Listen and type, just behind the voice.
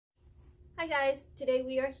Hi guys, today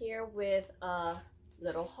we are here with a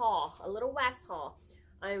little haul, a little wax haul.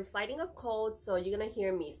 I'm fighting a cold, so you're gonna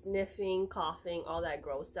hear me sniffing, coughing, all that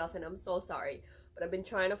gross stuff, and I'm so sorry. But I've been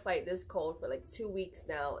trying to fight this cold for like 2 weeks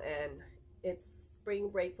now, and it's spring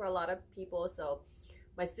break for a lot of people, so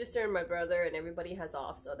my sister and my brother and everybody has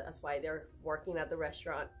off, so that's why they're working at the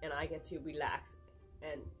restaurant, and I get to relax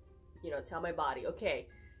and, tell my body, okay,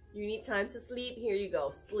 you need time to sleep, here you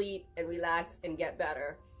go, sleep and relax and get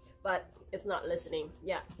better. But it's not listening.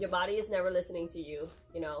 Yeah, your body is never listening to you.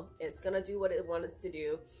 It's gonna do what it wants to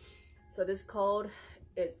do. So this cold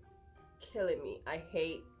is killing me. I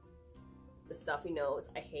hate the stuffy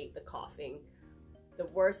nose. I hate the coughing. The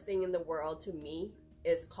worst thing in the world to me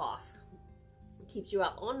is cough. It keeps you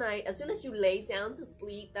up all night. As soon as you lay down to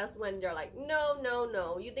sleep, that's when you're like, no, no,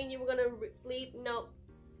 no. You think you were gonna sleep? No.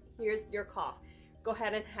 Here's your cough. Go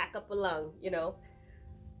ahead and hack up a lung,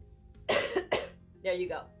 There you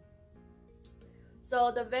go. So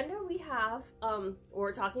the vendor we have,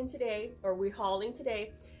 we're talking today, or we're hauling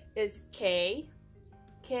today, is KAE,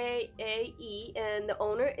 and the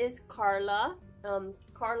owner is Carla.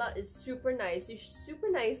 Carla is super nice. She's a super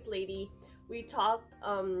nice lady. We talked,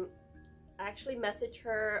 I actually messaged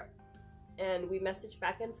her, and we messaged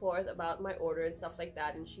back and forth about my order and stuff like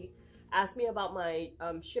that, and she asked me about my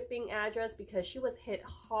shipping address because she was hit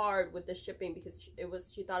hard with the shipping because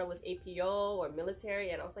she thought it was APO or military,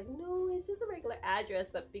 and I was like, no, it's just a regular address,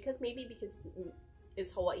 but because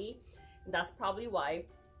it's Hawaii, and that's probably why.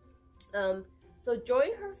 So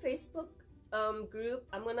join her Facebook group.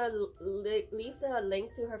 I'm gonna leave the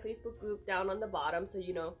link to her Facebook group down on the bottom, so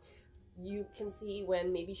you can see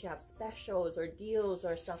when maybe she has specials or deals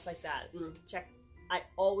or stuff like that. Check. I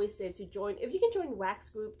always say to join, if you can join wax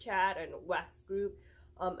group chat and wax group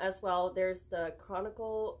as well. There's the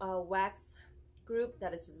Chronicle wax group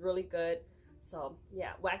that is really good. So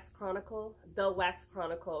yeah, Wax Chronicle, the Wax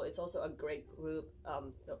Chronicle is also a great group.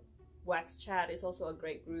 The wax chat is also a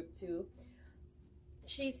great group too.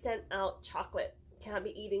 She sent out chocolate. Can't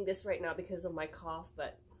be eating this right now because of my cough,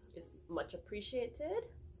 but it's much appreciated.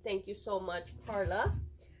 Thank you so much, Carla.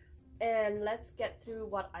 And let's get through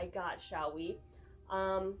what I got, shall we?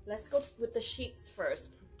 Let's go with the sheets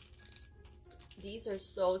first. These are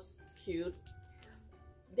so cute.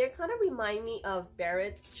 They kind of remind me of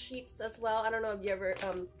Barrett's sheets as well. I don't know if you ever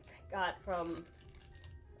got from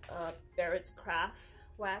Barrett's Craft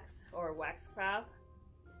Wax or Wax Craft.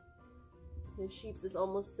 The sheets is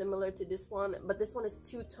almost similar to this one, but this one is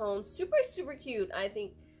two-tone. Super cute. I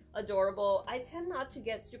think adorable. I tend not to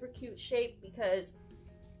get super cute shape because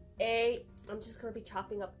I'm just gonna be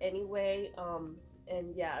chopping up anyway.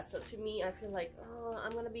 And yeah, so to me, I feel like, oh,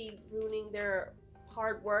 I'm gonna be ruining their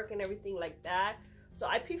hard work and everything like that. So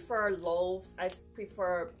I prefer loaves. I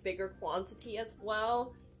prefer bigger quantity as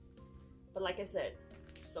well. But like I said,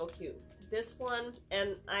 so cute. This one,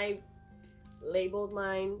 and I labeled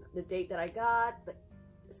mine, the date that I got,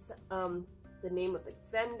 the name of the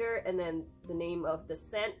vendor, and then the name of the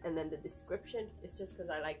scent, and then the description. It's just because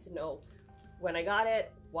I like to know when I got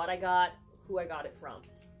it, what I got, who I got it from.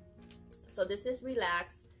 So this is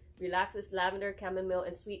Relax. Relax is lavender, chamomile,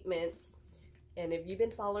 and sweet mint. And if you've been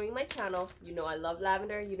following my channel, you know I love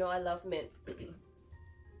lavender, you know I love mint.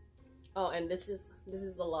 Oh, and this is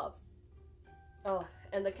the love. Oh,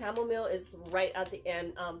 and the chamomile is right at the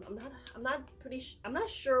end. I'm not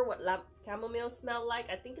sure what chamomile smell like.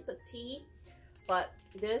 I think it's a tea, but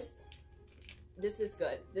this is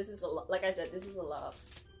good. This is like I said, this is a love.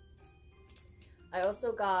 I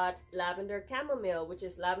also got lavender chamomile, which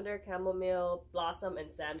is lavender, chamomile, blossom,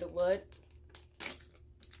 and sandalwood.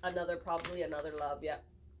 Probably another love, yeah.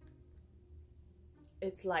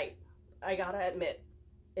 It's light. I gotta admit,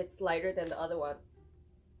 it's lighter than the other one.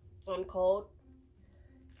 On cold,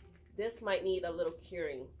 this might need a little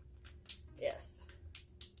curing. Yes.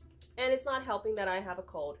 And it's not helping that I have a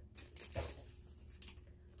cold.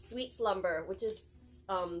 Sweet Slumber, which is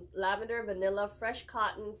lavender, vanilla, fresh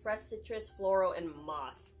cotton, fresh citrus, floral, and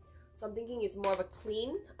moss. So I'm thinking it's more of a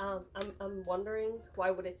clean. I'm wondering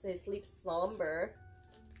why would it say Sleep Slumber.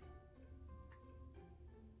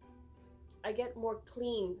 I get more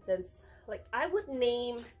clean than, like, I would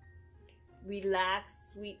name Relax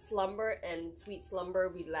Sweet Slumber and Sweet Slumber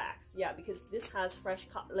Relax. Yeah, because this has fresh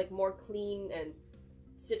cotton, like more clean and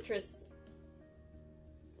citrus.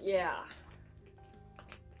 Yeah.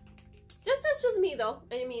 That's just me though.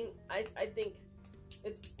 I mean, I think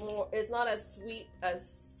it's not as sweet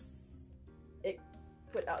as it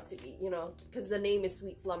put out to be, because the name is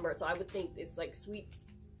Sweet Slumber, so I would think it's like sweet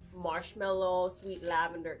marshmallow, sweet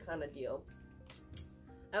lavender kind of deal.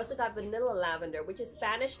 I also got vanilla lavender, which is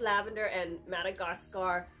Spanish lavender and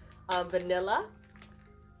Madagascar vanilla.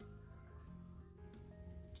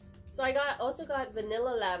 So I also got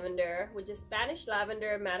vanilla lavender, which is Spanish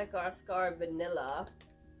lavender, Madagascar vanilla.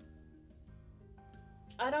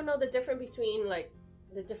 I don't know the difference between like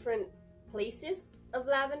the different places of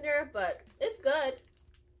lavender, but it's good.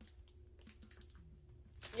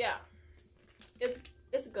 Yeah,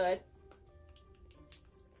 it's good.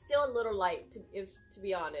 Still a little light, to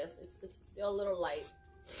be honest. It's still a little light.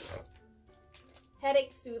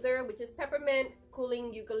 Headache soother, which is peppermint,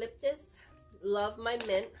 cooling eucalyptus. Love my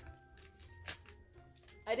mint.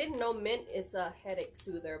 I didn't know mint is a headache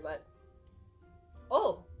soother, but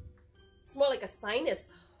oh, it's more like a sinus.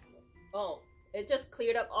 Oh, it just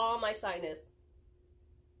cleared up all my sinus.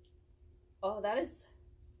 Oh, that is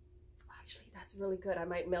actually, that's really good. I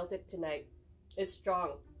might melt it tonight. It's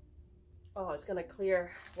strong. Oh, it's gonna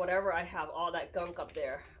clear whatever I have, all that gunk up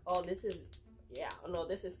there. Oh, this is, yeah, no,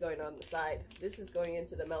 this is going on the side. This is going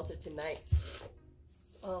into the melter tonight.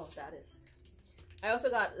 Oh, that is. I also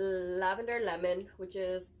got lavender lemon, which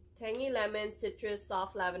is tangy lemon, citrus,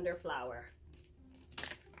 soft lavender flower.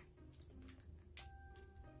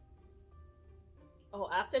 Oh,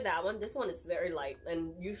 after that one, this one is very light,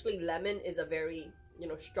 and usually lemon is a very, you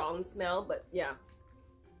know, strong smell, but yeah.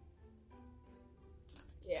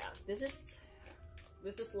 Yeah, this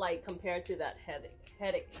is light compared to that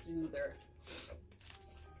headache soother.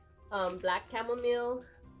 Black chamomile.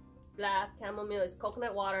 Black chamomile is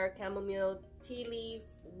coconut water, chamomile, tea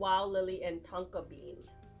leaves, wild lily, and tonka bean.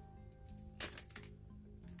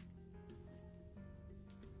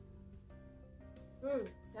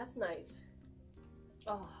 That's nice.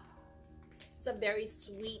 Oh, it's a very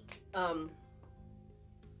sweet,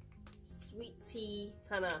 sweet tea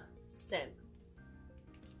kind of scent.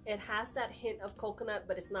 It has that hint of coconut,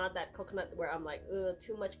 but it's not that coconut where I'm like, ugh,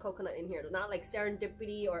 too much coconut in here. Not like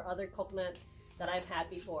Serendipity or other coconut that I've had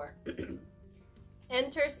before.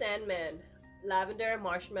 Enter Sandman, lavender,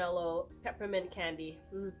 marshmallow, peppermint candy.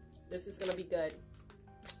 This is gonna be good.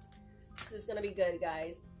 This is gonna be good,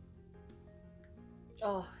 guys.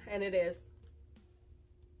 Oh, and it is.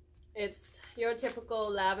 It's your typical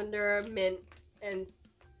lavender, mint, and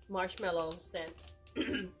marshmallow scent.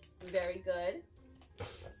 Very good.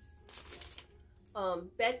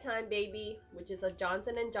 Bedtime Baby, which is a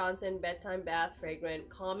Johnson & Johnson bedtime bath fragrant,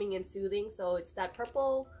 calming and soothing. So it's that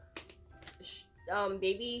purple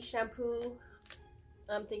baby shampoo,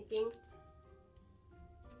 I'm thinking.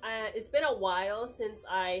 It's been a while since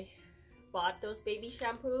I bought those baby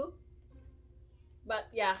shampoo, but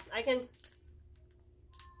yeah, I can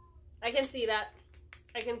see that.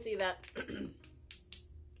 I can see that.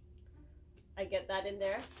 I get that in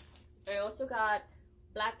there. I also got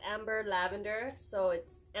Black Amber Lavender, so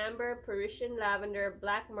it's amber, Parisian lavender,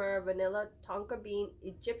 black myrrh, vanilla, tonka bean,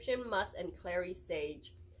 Egyptian musk, and clary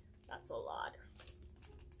sage. That's a lot.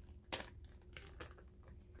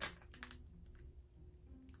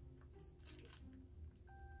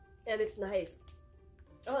 And it's nice.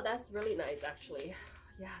 Oh, that's really nice, actually.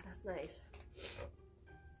 Yeah, that's nice.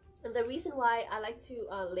 And the reason why I like to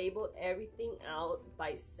label everything out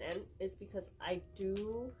by scent is because I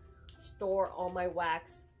do store all my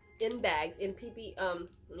wax in bags, in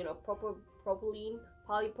you know,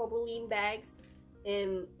 polypropylene bags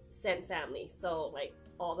in scent family. So like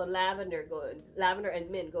all the lavender and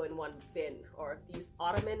mint go in one bin, or these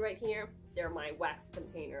ottoman right here, they're my wax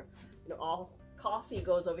container. You know, all coffee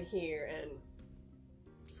goes over here, and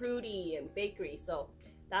fruity and bakery. So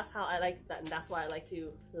that's how I like that, and that's why I like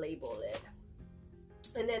to label it.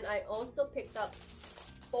 And then I also picked up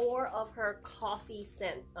 4 of her coffee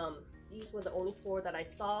scent. These were the only 4 that I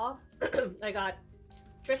saw. I got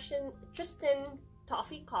Tristan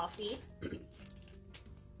Toffee Coffee.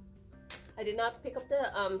 I did not pick up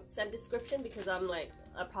the scent description because I'm like,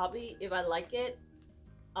 I probably, if I like it,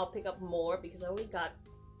 I'll pick up more, because I only got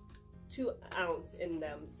 2 ounces in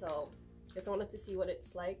them. So just wanted to see what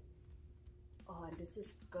it's like. Oh, and this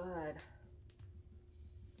is good.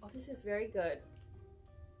 Oh, this is very good.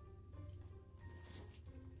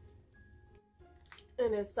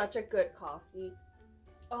 And it's such a good coffee.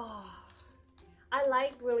 Oh, I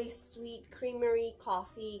like really sweet, creamery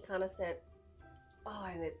coffee kind of scent. Oh,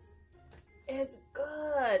 and it's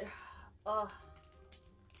good. Oh,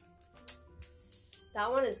 that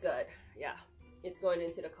one is good. Yeah, it's going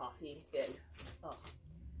into the coffee bin. Oh,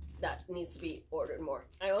 that needs to be ordered more.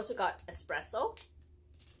 I also got espresso.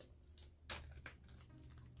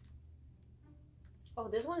 Oh,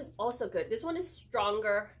 this one is also good. This one is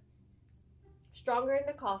stronger in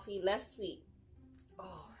the coffee, less sweet.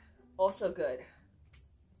 Oh, also good.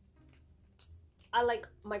 I like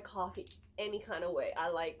my coffee any kind of way. I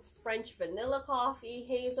like French vanilla coffee,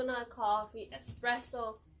 hazelnut coffee,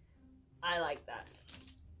 espresso. I like that.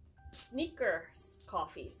 Sneakers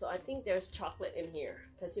coffee. So I think there's chocolate in here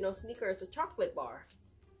because you know Sneakers is a chocolate bar.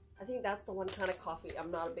 I think that's the one kind of coffee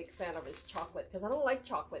I'm not a big fan of is chocolate because I don't like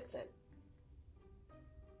chocolate scent.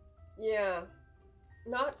 Yeah,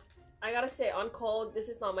 not. I gotta say on cold, this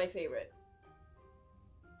is not my favorite.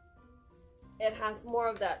 It has more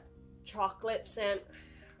of that chocolate scent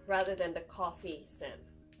rather than the coffee scent.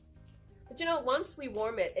 But you know, once we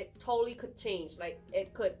warm it, it totally could change. Like,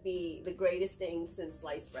 it could be the greatest thing since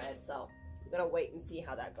sliced bread. So, I'm gonna wait and see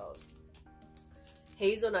how that goes.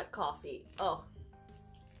 Hazelnut coffee. Oh,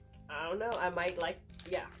 I don't know. I might like,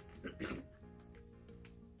 yeah.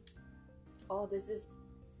 Oh, this is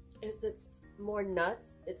it's more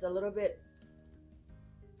nuts. It's a little bit,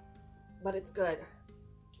 but it's good.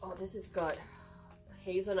 Oh, this is good.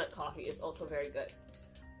 Hazelnut coffee is also very good.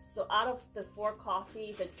 So out of the 4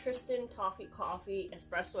 coffees, the Tristan Toffee Coffee,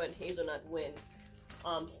 Espresso, and Hazelnut win.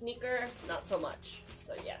 Sneaker, not so much.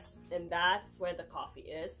 So yes, and that's where the coffee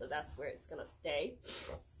is. So that's where it's gonna stay.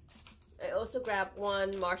 I also grabbed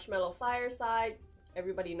 1 Marshmallow Fireside.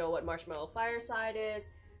 Everybody know what Marshmallow Fireside is.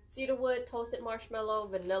 Cedarwood, toasted marshmallow,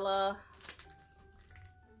 vanilla.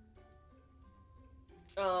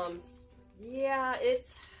 Yeah,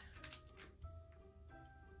 it's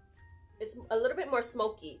a little bit more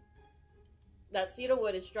smoky. That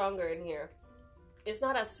cedarwood is stronger in here. It's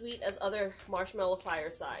not as sweet as other Marshmallow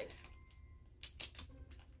Fireside.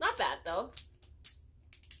 Not bad though.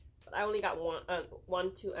 But I only got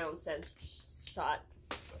one 2-ounce scent shot.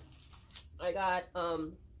 I got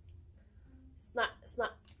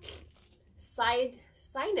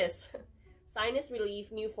sinus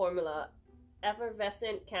relief new formula,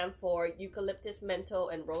 effervescent camphor, eucalyptus menthol,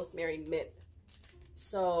 and rosemary mint.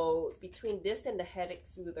 So between this and the headache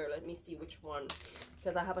soother, let me see which one,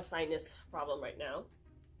 because I have a sinus problem right now.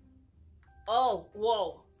 Oh,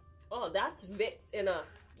 whoa. Oh, that's Vicks in a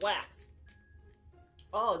wax.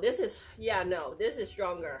 Oh, this is, yeah, no, this is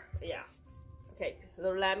stronger. Yeah. Okay,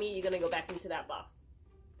 little Lammy, you're gonna go back into that box.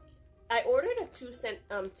 I ordered a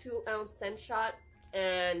 2-ounce scent shot,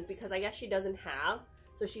 and because I guess she doesn't have,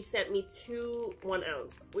 so she sent me 2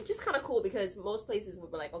 1-ounce, which is kind of cool because most places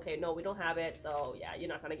would be like, okay, no, we don't have it, so yeah, you're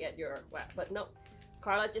not gonna get your wax. But no,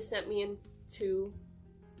 Carla just sent me in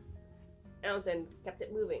 2-ounce and kept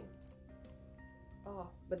it moving. Oh,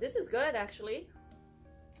 but this is good actually.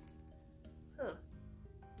 Huh.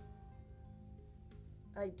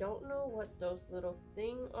 I don't know what those little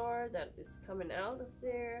things are that it's coming out of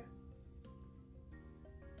there.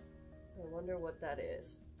 I wonder what that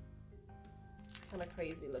is. Kind of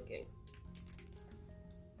crazy looking.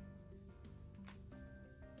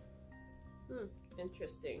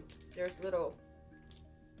 Interesting. There's little,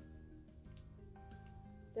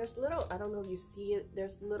 I don't know if you see it,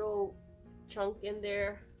 there's little chunk in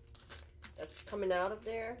there that's coming out of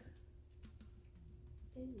there.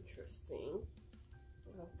 Interesting.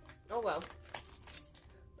 Oh well.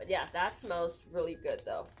 But yeah, that smells really good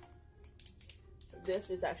though. So this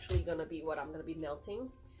is actually gonna be what I'm gonna be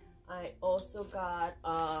melting. I also got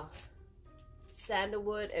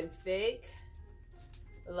sandalwood and fig.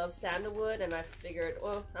 I love sandalwood, and I figured,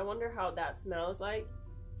 well, I wonder how that smells like.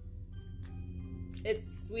 It's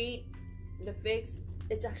sweet. The figs,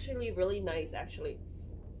 it's actually really nice actually.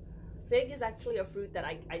 Fig is actually a fruit that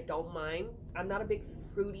I don't mind. I'm not a big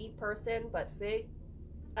fruity person, but fig,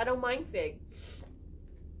 I don't mind fig.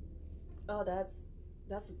 Oh, that's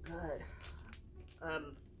good.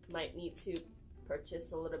 Might need to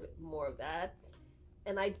purchase a little bit more of that.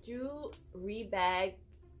 And I do rebag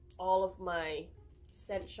all of my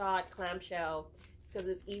scent shot clamshell because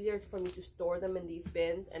it's easier for me to store them in these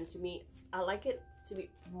bins, and to me, I like it to be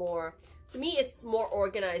more, to me it's more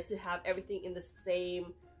organized to have everything in the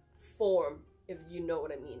same form, if you know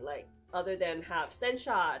what I mean. Like, other than have scent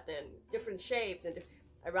shot and different shapes, and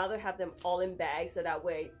I'd rather have them all in bags so that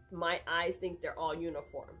way my eyes think they're all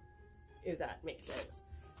uniform, if that makes sense.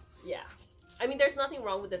 Yeah, I mean, there's nothing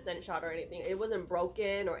wrong with the scent shot or anything. It wasn't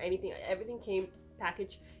broken or anything. Everything came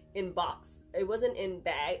packaged in box. It wasn't in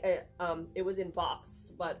bag. It was in box,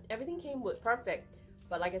 but everything came with perfect.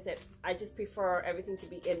 But like I said, I just prefer everything to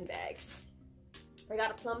be in bags. I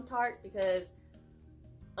got a plum tart because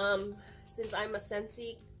since I'm a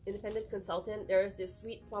Scentsy independent consultant, there's this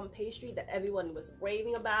sweet plum pastry that everyone was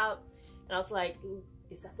raving about, and I was like,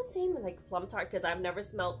 is that the same like plum tart? Because I've never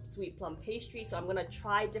smelled sweet plum pastry, so I'm gonna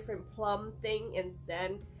try different plum thing, and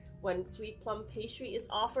then when sweet plum pastry is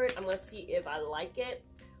offered, I'm gonna see if I like it.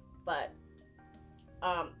 But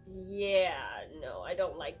yeah, no, I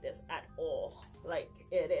don't like this at all. Like,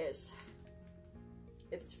 it is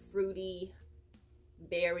It's fruity,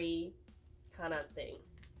 berry kind of thing.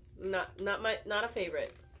 Not a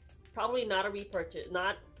favorite. Probably not a repurchase.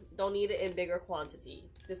 Don't need it in bigger quantity.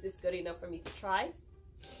 This is good enough for me to try.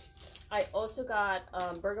 I also got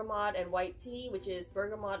bergamot and white tea, which is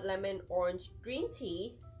bergamot, lemon, orange, green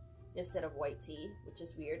tea instead of white tea, which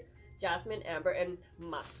is weird. Jasmine, amber, and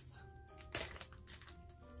musk.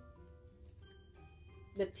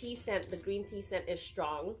 The tea scent, the green tea scent is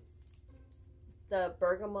strong. The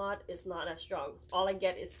bergamot is not as strong. All I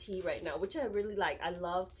get is tea right now, which I really like. I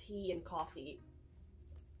love tea and coffee.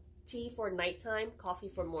 Tea for nighttime, coffee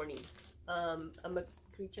for morning. I'm a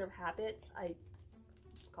creature of habits.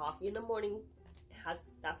 Coffee in the morning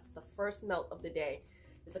that's the first melt of the day.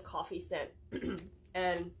 It's a coffee scent.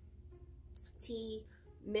 And tea,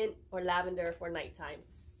 mint, or lavender for nighttime.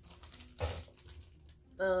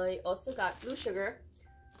 I also got blue sugar.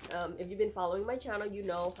 If you've been following my channel, you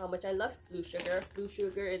know how much I love blue sugar. Blue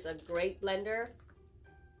sugar is a great blender.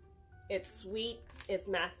 It's sweet, it's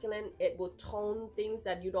masculine, it will tone things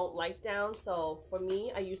that you don't like down. So for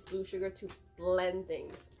me, I use blue sugar to blend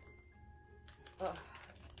things.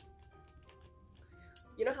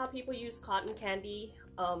 You know how people use cotton candy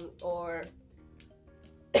or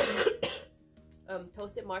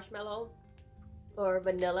toasted marshmallow or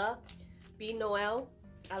vanilla bean noel?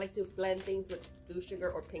 I like to blend things with blue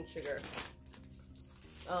sugar or pink sugar.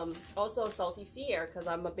 Also salty sea air, because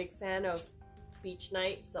I'm a big fan of beach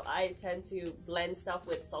night, so I tend to blend stuff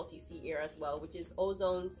with salty sea air as well, which is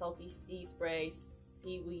ozone, salty sea spray,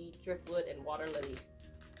 seaweed, driftwood, and water lily.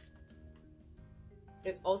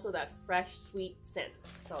 It's also that fresh sweet scent,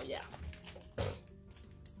 so yeah.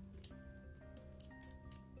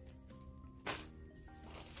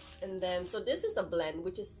 And then, so this is a blend,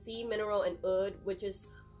 which is sea mineral and oud, which is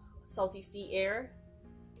salty sea air,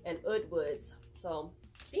 and oud woods. So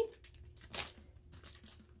see,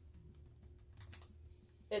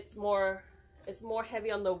 it's more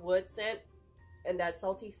heavy on the wood scent, and that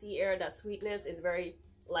salty sea air, that sweetness is very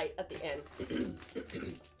light at the end.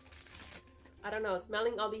 I don't know,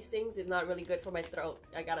 smelling all these things is not really good for my throat,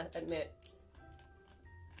 I gotta admit.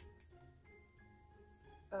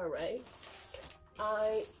 All right,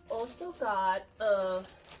 I also got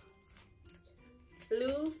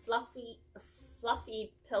blue fluffy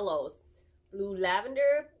pillows. Blue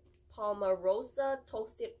lavender, palmarosa,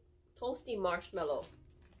 toasty marshmallow.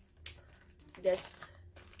 This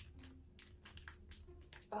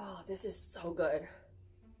is so good.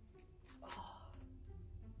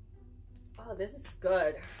 Oh, this is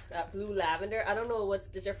good. That blue lavender. I don't know what's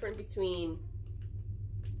the difference between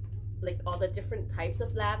like all the different types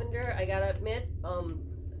of lavender, I gotta admit.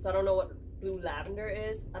 So I don't know what blue lavender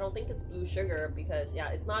is. I don't think it's blue sugar, because yeah,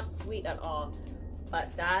 it's not sweet at all.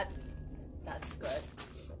 But that's good.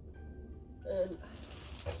 And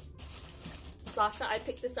Sasha, I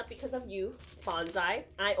picked this up because of you. Bonsai.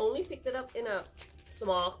 I only picked it up in a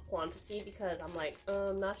small quantity because I'm like,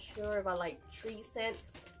 I'm not sure if I like tree scent.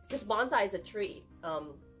 This bonsai is a tree.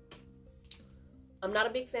 I'm not a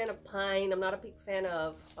big fan of pine. I'm not a big fan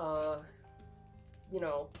of, you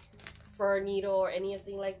know, fir needle or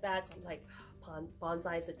anything like that. So I'm like,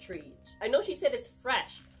 bonsai is a tree. I know she said it's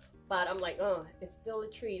fresh, but I'm like, oh, it's still a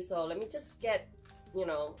tree. So let me just get, you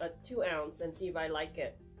know, a 2 ounce and see if I like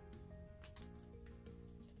it.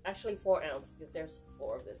 Actually 4 ounce, because there's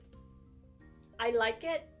 4 of this. I like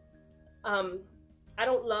it. I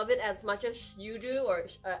don't love it as much as you do, or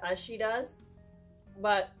as she does,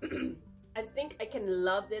 but I think I can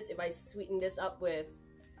love this if I sweeten this up with,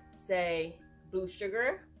 say, blue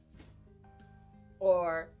sugar,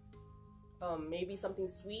 or maybe something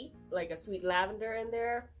sweet, like a sweet lavender in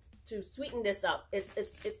there, to sweeten this up.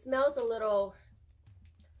 It smells a little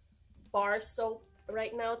bar soap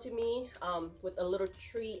right now to me, with a little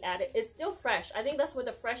tree added. It's still fresh. I think that's where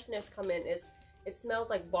the freshness come in, is it smells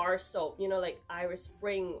like bar soap, you know, like Irish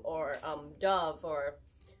Spring or Dove, or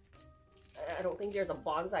I don't think there's a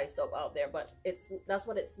bonsai soap out there, but that's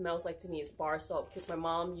what it smells like to me, is bar soap, because my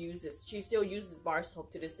mom she still uses bar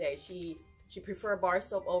soap to this day. She prefer bar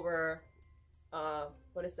soap over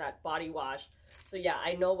what is that, body wash. So yeah,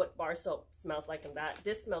 I know what bar soap smells like, and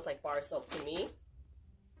this smells like bar soap to me.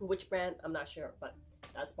 Which brand, I'm not sure, but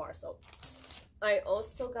that's bar soap. I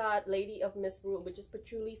also got Lady of Misrule, which is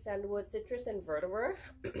patchouli, sandalwood, citrus, and vetiver.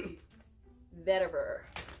 Vetiver.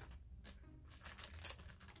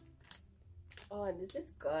 Oh, and this is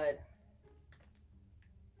good.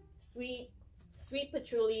 Sweet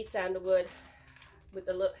patchouli, sandalwood, with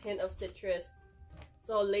a little hint of citrus.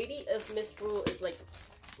 So Lady of Misrule is like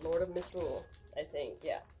Lord of Misrule, I think,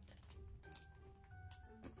 yeah.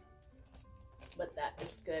 But that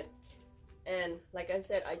is good. And like I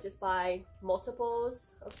said, I just buy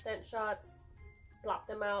multiples of scent shots, plop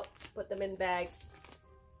them out, put them in bags,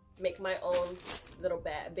 make my own little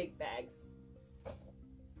big bags.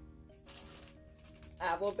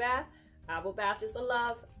 Apple bath. Apple bath is a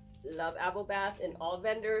love. Love apple bath in all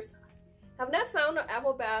vendors. Have not found an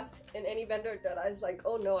apple bath in any vendor that I was like,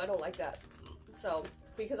 oh no, I don't like that. So,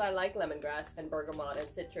 because I like lemongrass and bergamot and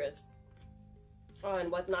citrus. Oh,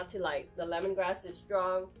 and what not to like. The lemongrass is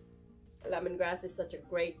strong. Lemongrass is such a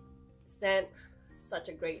great scent. Such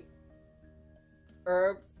a great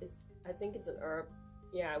herb. I think it's an herb.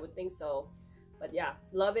 Yeah, I would think so. But yeah,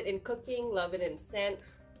 love it in cooking. Love it in scent.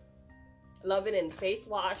 Love it in face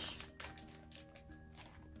wash.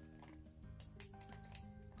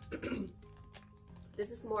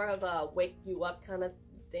 This is more of a wake you up kind of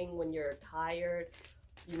thing when you're tired.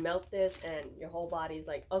 You melt this and your whole body's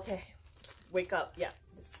like, okay, wake up. Yeah,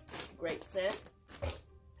 this is great scent.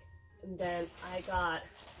 And then I got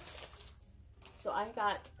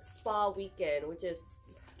Spa Weekend, which is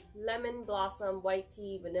lemon blossom, white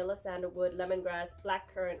tea, vanilla sandalwood, lemongrass,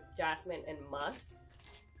 blackcurrant, jasmine, and musk.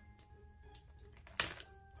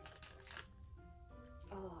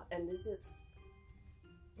 Oh, and this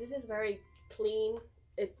is very clean.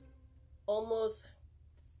 It almost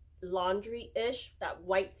laundry-ish. That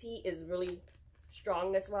white tea is really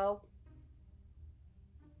strong as well.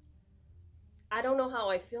 I don't know how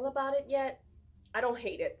I feel about it yet. I don't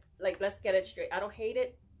hate it. Like, let's get it straight. I don't hate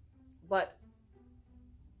it, but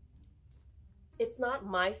it's not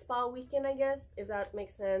my spa weekend, I guess, if that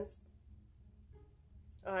makes sense.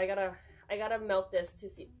 I gotta melt this to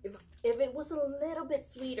see if it was a little bit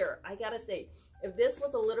sweeter. I gotta say, if this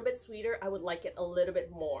was a little bit sweeter, I would like it a little bit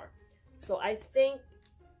more. So I think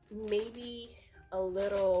maybe a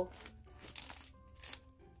little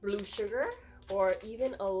blue sugar or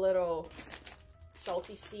even a little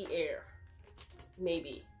salty sea air,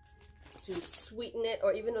 maybe, to sweeten it,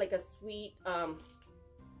 or even like a sweet,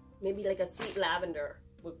 maybe like a sweet lavender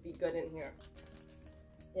would be good in here.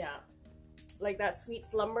 Yeah, like that sweet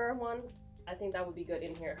slumber one. I think that would be good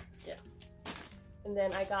in here. Yeah. And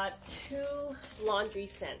then I got 2 laundry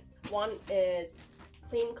scents. One is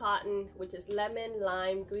Clean Cotton, which is lemon,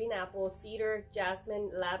 lime, green apple, cedar,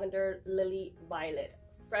 jasmine, lavender, lily, violet.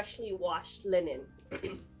 Freshly washed linen.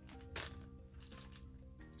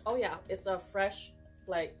 Oh yeah, it's a fresh,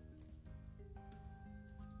 like,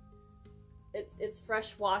 it's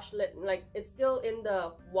fresh washed linen. Like, it's still in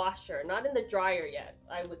the washer, not in the dryer yet,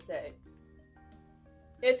 I would say.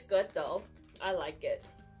 It's good though. I like it.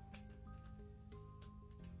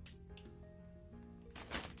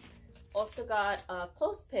 Also got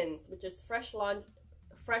clothespins, which is fresh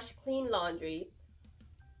clean laundry.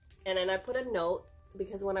 And then I put a note,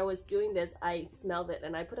 because when I was doing this, I smelled it,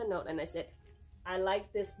 and I put a note and I said, I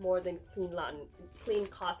like this more than clean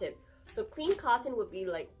cotton. So clean cotton would be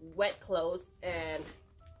like wet clothes, and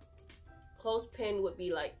clothespin would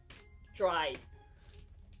be like dried,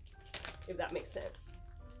 if that makes sense.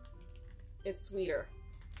 It's sweeter,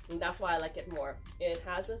 and that's why I like it more. It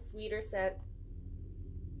has a sweeter scent.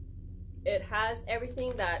 It has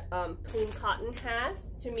everything that clean cotton has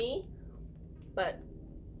to me, but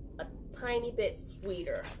a tiny bit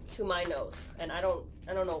sweeter to my nose. And I don't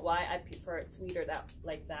know why I prefer it sweeter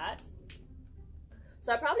like that.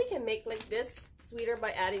 So I probably can make like this sweeter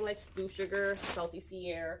by adding like blue sugar, salty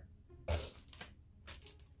sea air.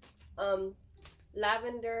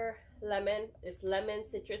 Lavender lemon is lemon,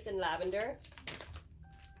 citrus, and lavender.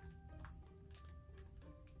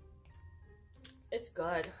 It's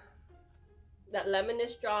good. That lemon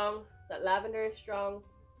is strong. That lavender is strong.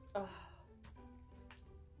 Oh,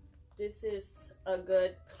 this is a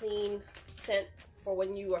good clean scent for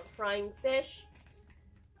when you are frying fish,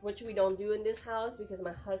 which we don't do in this house because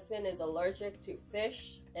my husband is allergic to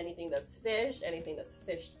fish. Anything that's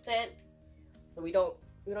fish scent. So we don't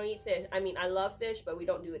eat fish. I mean, I love fish, but we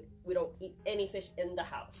don't do it. We don't eat any fish in the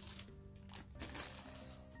house.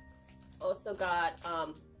 Also got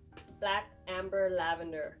black amber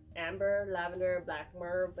lavender, black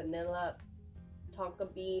myrrh, vanilla,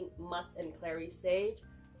 tonka bean, musk, and clary sage.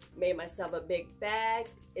 Made myself a big bag.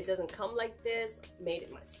 It doesn't come like this. Made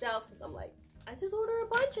it myself because I'm like, I just order a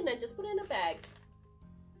bunch and then just put it in a bag.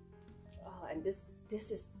 Oh, and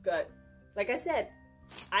this is good. Like I said,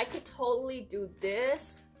 I could totally do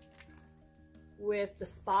this with the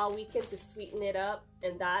spa weekend to sweeten it up,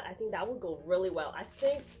 and that, I think that would go really well. I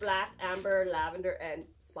think black, amber, lavender, and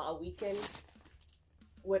spa weekend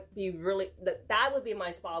would be really, that would be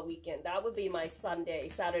my spa weekend. That would be my Sunday,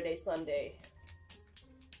 Saturday, Sunday.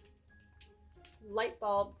 Light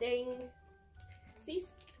bulb, ding. See,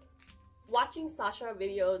 watching Sasha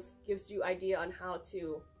videos gives you idea on how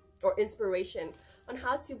to, or inspiration on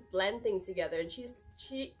how to blend things together. And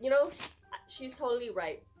you know, she's totally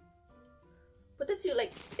right. Put the two,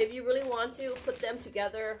 like, if you really want to, put them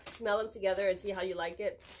together, smell them together and see how you like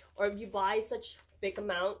it. Or if you buy such big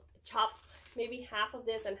amount, chop maybe half of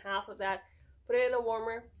this and half of that, put it in a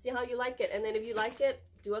warmer, see how you like it. And then if you like it,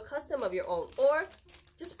 do a custom of your own. Or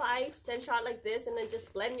just buy scent shot like this and then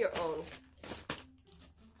just blend your own.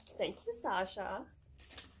 Thank you, Sasha.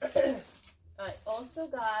 I also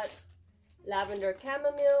got lavender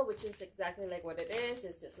chamomile, which is exactly like what it is.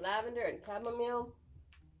 It's just lavender and chamomile.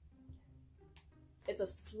 It's a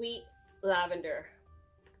sweet lavender.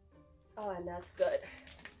 Oh, and that's good.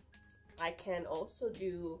 I can also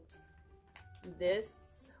do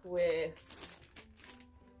this with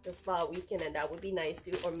the spa weekend, and that would be nice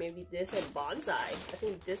too. Or maybe this and bonsai. I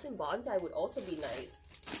think this and bonsai would also be nice.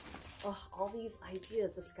 Oh, all these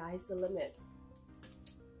ideas, the sky's the limit.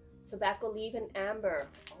 Tobacco leaf and amber.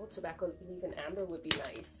 Oh, tobacco leaf and amber would be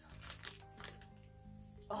nice.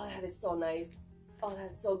 Oh, that is so nice. Oh,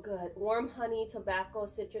 that's so good. Warm honey, tobacco,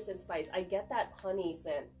 citrus, and spice. I get that honey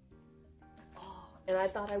scent. Oh, and I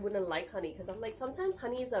thought I wouldn't like honey because I'm like, sometimes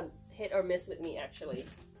honey is a hit or miss with me, actually.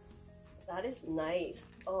 That is nice.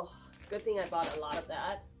 Oh, good thing I bought a lot of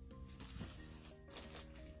that.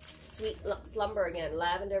 Sweet slumber again.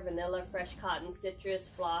 Lavender, vanilla, fresh cotton, citrus,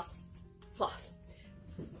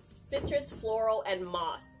 citrus, floral, and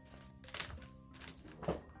moss.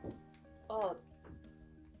 Oh,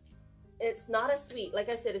 it's not as sweet. Like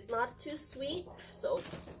I said, it's not too sweet. So,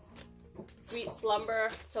 sweet slumber,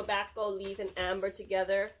 tobacco, leaf, and amber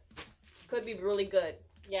together could be really good.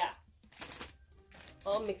 Yeah.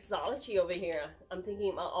 All mixology over here. I'm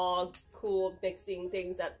thinking about all cool mixing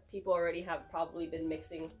things that people already have probably been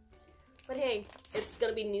mixing. But hey, it's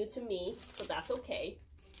gonna be new to me, so that's okay.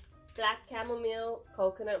 Black chamomile,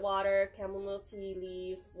 coconut water, chamomile tea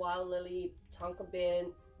leaves, wild lily, tonka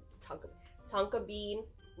bean,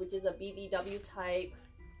 which is a BBW type.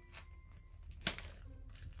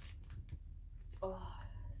 Oh,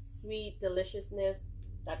 sweet deliciousness.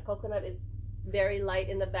 That coconut is very light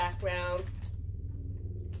in the background.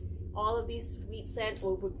 All of these sweet scent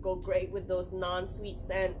would go great with those non-sweet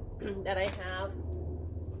scent that I have.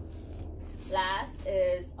 Last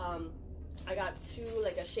is I got two,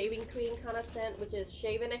 like a shaving cream kind of scent, which is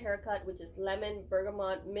shave and a haircut, which is lemon,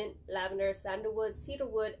 bergamot, mint, lavender, sandalwood,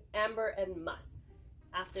 cedarwood, amber, and musk.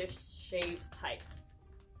 After shave type.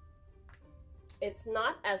 It's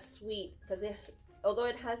not as sweet because although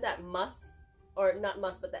it has that musk, or not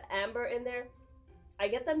musk, but the amber in there, I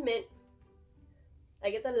get the mint, I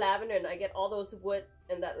get the lavender, and I get all those wood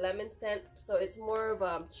and that lemon scent. So it's more of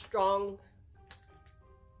a strong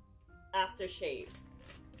aftershave.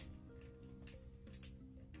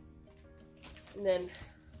 And then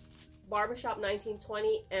Barbershop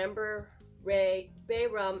 1920, amber, bay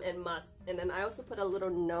rum, and musk. And then I also put a little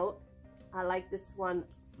note. I like this one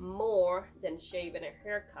more than shave and a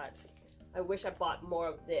haircut. I wish I bought more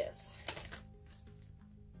of this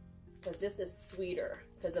because this is sweeter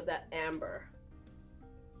because of that amber.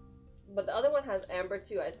 But the other one has amber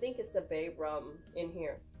too. I think it's the bay rum in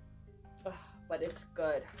here. Ugh, but it's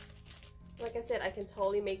good. Like I said, I can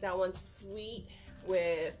totally make that one sweet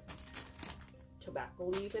with tobacco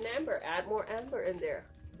leaf and amber. Add more amber in there.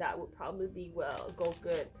 That would probably be go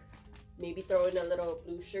good. Maybe throw in a little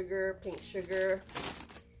blue sugar, pink sugar.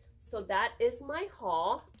 So that is my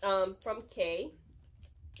haul from KAE.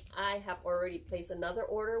 I have already placed another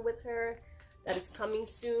order with her that is coming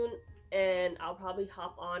soon, and I'll probably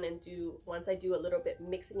hop on and do, once I do a little bit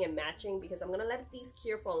mixing and matching, because I'm gonna let these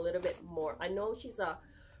cure for a little bit more. I know she's a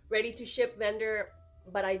ready to ship vendor,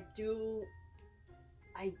 but I know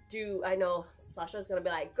Sasha's gonna be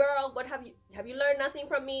like, girl, what have you learned nothing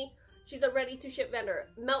from me? She's a ready to ship vendor.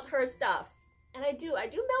 Melt her stuff. And I do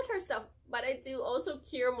melt her stuff, but I do also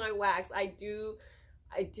cure my wax. I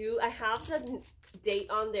have the date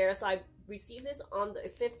on there. So I received this on the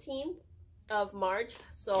 15th of March.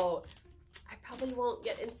 So I probably won't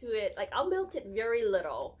get into it. Like, I'll melt it very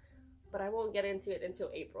little, but I won't get into it until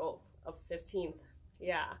April of 15th.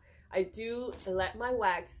 Yeah, I do let my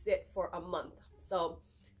wax sit for a month. So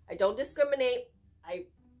I don't discriminate. I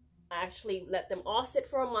actually let them all sit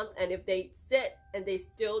for a month, and if they sit and they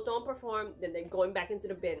still don't perform, then they're going back into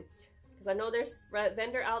the bin. Because I know there's a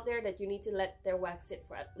vendor out there that you need to let their wax sit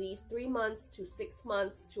for at least 3 months to 6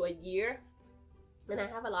 months to a year, and I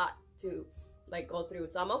have a lot to like go through,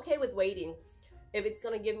 so I'm okay with waiting if it's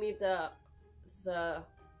gonna give me the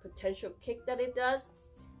potential kick that it does.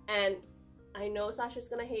 And I know Sasha's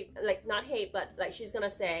gonna hate, like not hate, but like she's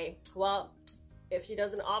gonna say, well, If she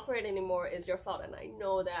doesn't offer it anymore, it's your fault, and I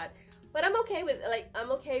know that. But I'm okay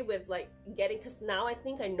with getting, because now I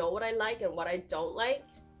think I know what I like and what I don't like.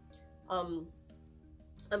 I'm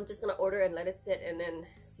just gonna order and let it sit and then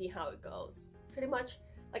see how it goes. Pretty much,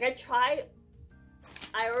 like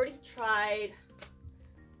I already tried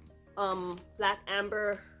black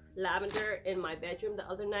amber lavender in my bedroom the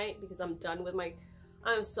other night because I'm done with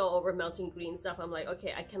I'm so over melting green stuff. I'm like,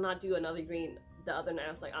 okay, I cannot do another green. The other night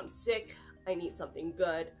I was like, I'm sick, I need something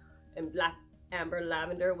good, and black amber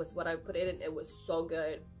lavender was what I put in, and it was so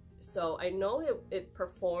good. So I know it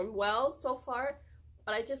performed well so far,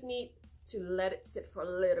 but I just need to let it sit for a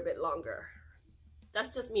little bit longer.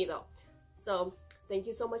 That's just me though. So thank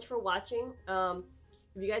you so much for watching.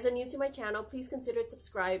 If you guys are new to my channel, please consider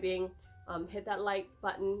subscribing. Hit that like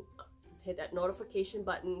button, hit that notification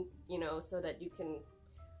button, you know, so that you can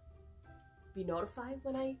be notified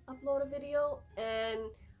when I upload a video, and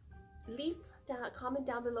leave a comment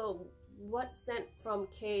down below what scent from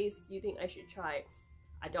KAE's you think I should try.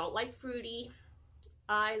 I don't like fruity,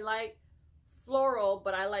 I like floral,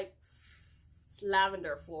 but I like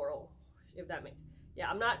lavender floral, if that makes, yeah,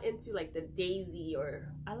 I'm not into like the daisy,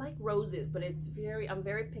 or I like roses, but I'm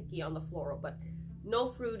very picky on the floral, but no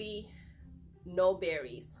fruity, no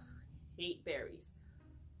berries. Hate berries.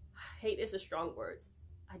 Hate is a strong word.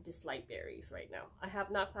 I dislike berries right now. I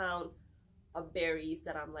have not found a berries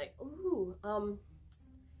that I'm like, ooh,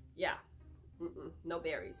 yeah, no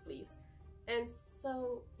berries, please. And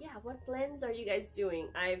so, yeah, what blends are you guys doing?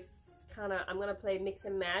 I'm gonna play mix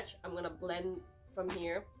and match. I'm gonna blend from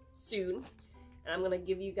here soon, and I'm gonna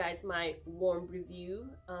give you guys my warm review.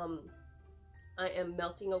 I am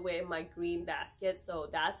melting away my green basket, so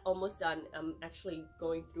that's almost done. I'm actually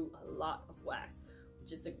going through a lot of wax,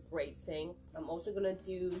 which is a great thing. I'm also gonna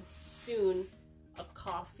do soon a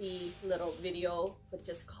coffee little video with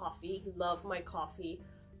just coffee. Love my coffee.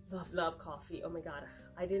 Love coffee. Oh my god,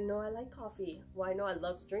 I didn't know I like coffee. Well, I know I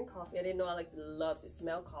love to drink coffee. I didn't know I love to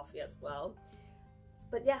smell coffee as well.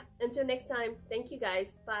 But yeah, until next time, thank you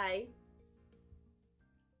guys. Bye.